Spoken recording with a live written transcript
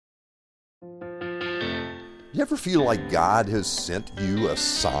You ever feel like God has sent you a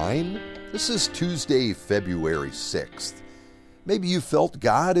sign? This is Tuesday, February 6th. Maybe you felt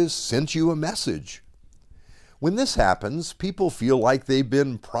God has sent you a message. When this happens, people feel like they've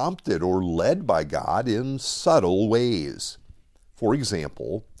been prompted or led by God in subtle ways. For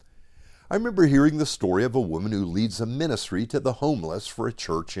example, I remember hearing the story of a woman who leads a ministry to the homeless for a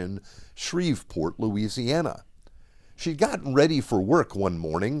church in Shreveport, Louisiana. She'd gotten ready for work one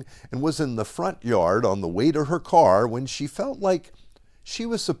morning and was in the front yard on the way to her car when she felt like she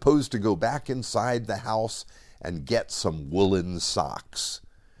was supposed to go back inside the house and get some woolen socks.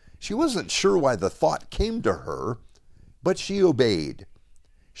 She wasn't sure why the thought came to her, but she obeyed.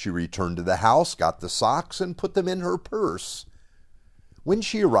 She returned to the house, got the socks, and put them in her purse. When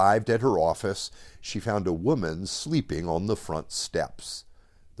she arrived at her office, she found a woman sleeping on the front steps.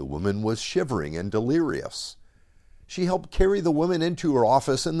 The woman was shivering and delirious. She helped carry the woman into her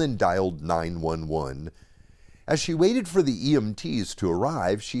office and then dialed 911. As she waited for the EMTs to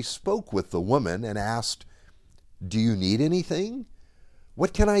arrive, she spoke with the woman and asked, "Do you need anything?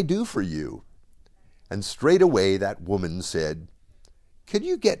 What can I do for you?" And straight away that woman said, "Could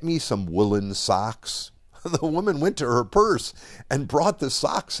you get me some woolen socks?" The woman went to her purse and brought the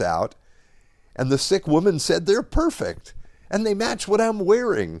socks out, and the sick woman said, "They're perfect, and they match what I'm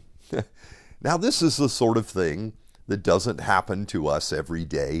wearing." Now this is the sort of thing that doesn't happen to us every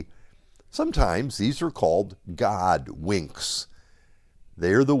day. Sometimes these are called God winks.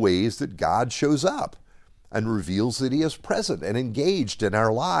 They are the ways that God shows up and reveals that He is present and engaged in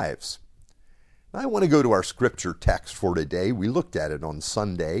our lives. I want to go to our scripture text for today. We looked at it on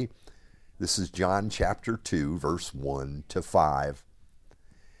Sunday. This is John chapter 2, verse 1 to 5.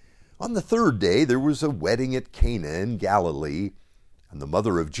 On the third day there was a wedding at Cana in Galilee, and the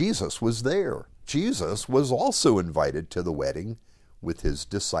mother of Jesus was there. Jesus was also invited to the wedding with His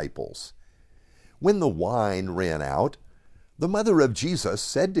disciples. When the wine ran out, the mother of Jesus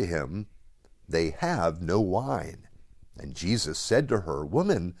said to Him, "They have no wine." And Jesus said to her,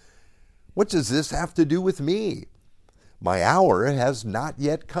 "Woman, what does this have to do with me? My hour has not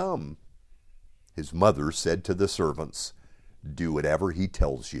yet come." His mother said to the servants, "Do whatever He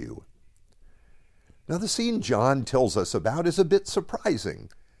tells you." Now the scene John tells us about is a bit surprising,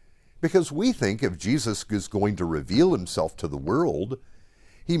 because we think if Jesus is going to reveal Himself to the world,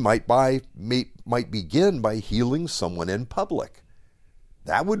 He might begin by healing someone in public.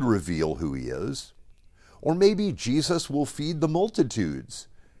 That would reveal who He is. Or maybe Jesus will feed the multitudes.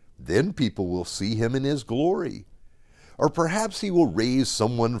 Then people will see Him in His glory. Or perhaps He will raise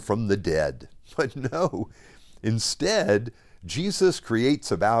someone from the dead. But no, instead, Jesus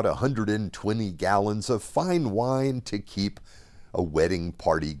creates about 120 gallons of fine wine to keep a wedding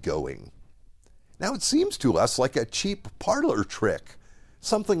party going. Now it seems to us like a cheap parlor trick,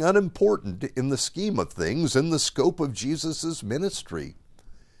 something unimportant in the scheme of things in the scope of Jesus' ministry.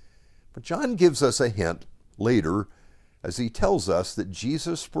 But John gives us a hint later as he tells us that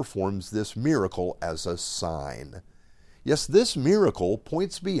Jesus performs this miracle as a sign. Yes, this miracle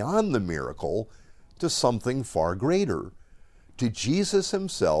points beyond the miracle to something far greater, to Jesus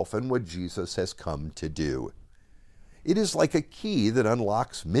Himself and what Jesus has come to do. It is like a key that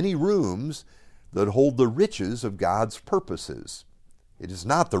unlocks many rooms that hold the riches of God's purposes. It is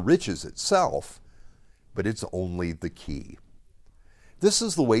not the riches itself, but it's only the key. This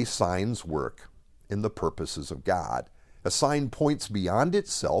is the way signs work in the purposes of God. A sign points beyond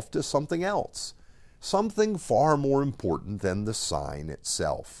itself to something else, something far more important than the sign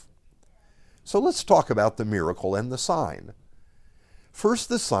itself. So let's talk about the miracle and the sign. First,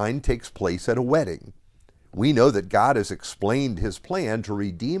 the sign takes place at a wedding. We know that God has explained His plan to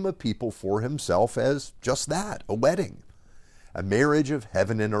redeem a people for Himself as just that, a wedding. A marriage of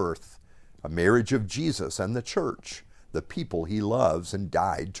heaven and earth, a marriage of Jesus and the church, the people He loves and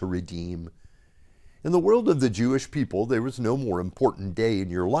died to redeem. In the world of the Jewish people, there was no more important day in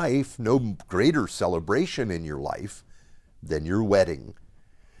your life, no greater celebration in your life than your wedding.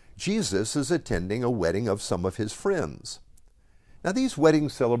 Jesus is attending a wedding of some of His friends. Now, these wedding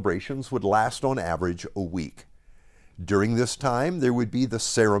celebrations would last on average a week. During this time, there would be the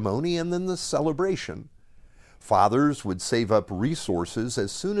ceremony and then the celebration. Fathers would save up resources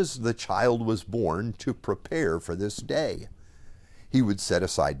as soon as the child was born to prepare for this day. He would set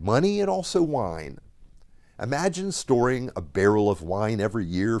aside money and also wine. Imagine storing a barrel of wine every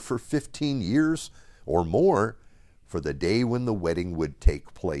year for 15 years or more for the day when the wedding would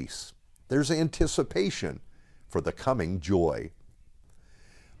take place. There's anticipation for the coming joy.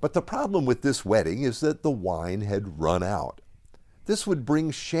 But the problem with this wedding is that the wine had run out. This would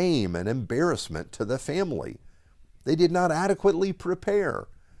bring shame and embarrassment to the family. They did not adequately prepare.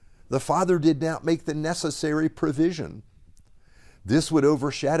 The father did not make the necessary provision. This would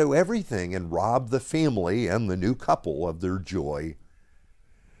overshadow everything and rob the family and the new couple of their joy.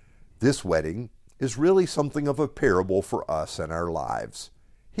 This wedding is really something of a parable for us and our lives.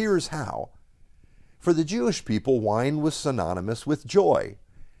 Here's how. For the Jewish people, wine was synonymous with joy.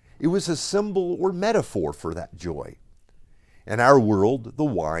 It was a symbol or metaphor for that joy. In our world, the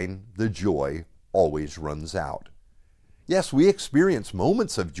wine, the joy, always runs out. Yes, we experience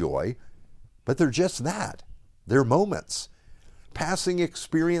moments of joy, but they're just that. They're moments, passing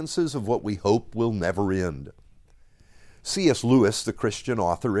experiences of what we hope will never end. C.S. Lewis, the Christian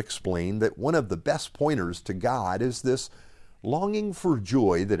author, explained that one of the best pointers to God is this longing for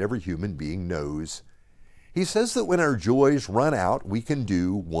joy that every human being knows. He says that when our joys run out, we can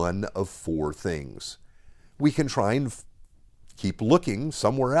do one of four things. We can try and keep looking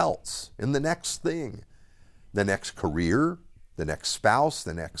somewhere else, in the next thing, the next career, the next spouse,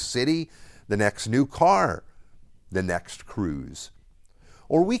 the next city, the next new car, the next cruise.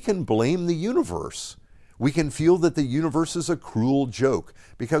 Or we can blame the universe. We can feel that the universe is a cruel joke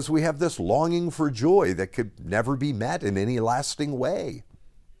because we have this longing for joy that could never be met in any lasting way.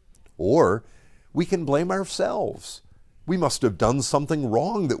 Or we can blame ourselves. We must have done something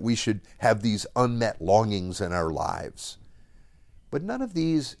wrong that we should have these unmet longings in our lives. But none of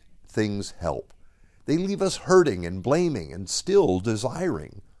these things help. They leave us hurting and blaming and still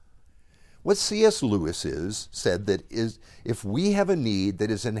desiring. What C.S. Lewis said that if we have a need that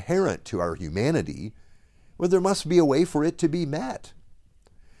is inherent to our humanity, well, there must be a way for it to be met.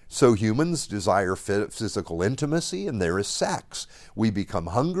 So humans desire physical intimacy, and there is sex. We become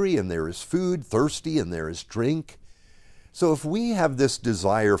hungry, and there is food, thirsty, and there is drink. So if we have this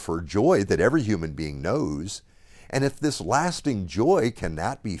desire for joy that every human being knows, and if this lasting joy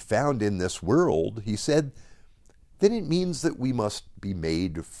cannot be found in this world, he said, then it means that we must be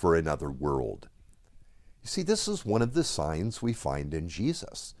made for another world. You see, this is one of the signs we find in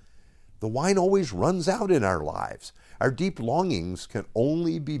Jesus. The wine always runs out in our lives. Our deep longings can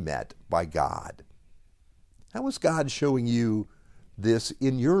only be met by God. How is God showing you this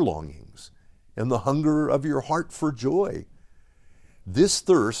in your longings and the hunger of your heart for joy? This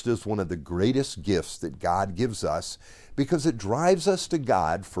thirst is one of the greatest gifts that God gives us because it drives us to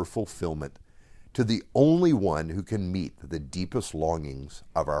God for fulfillment, to the only one who can meet the deepest longings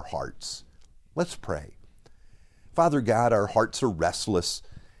of our hearts. Let's pray. Father God, our hearts are restless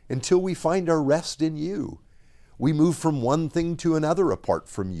until we find our rest in you. We move from one thing to another apart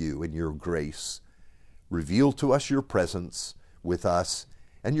from you and your grace. Reveal to us your presence with us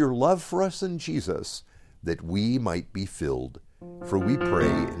and your love for us in Jesus, that we might be filled. For we pray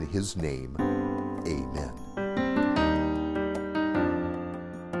in his name. Amen.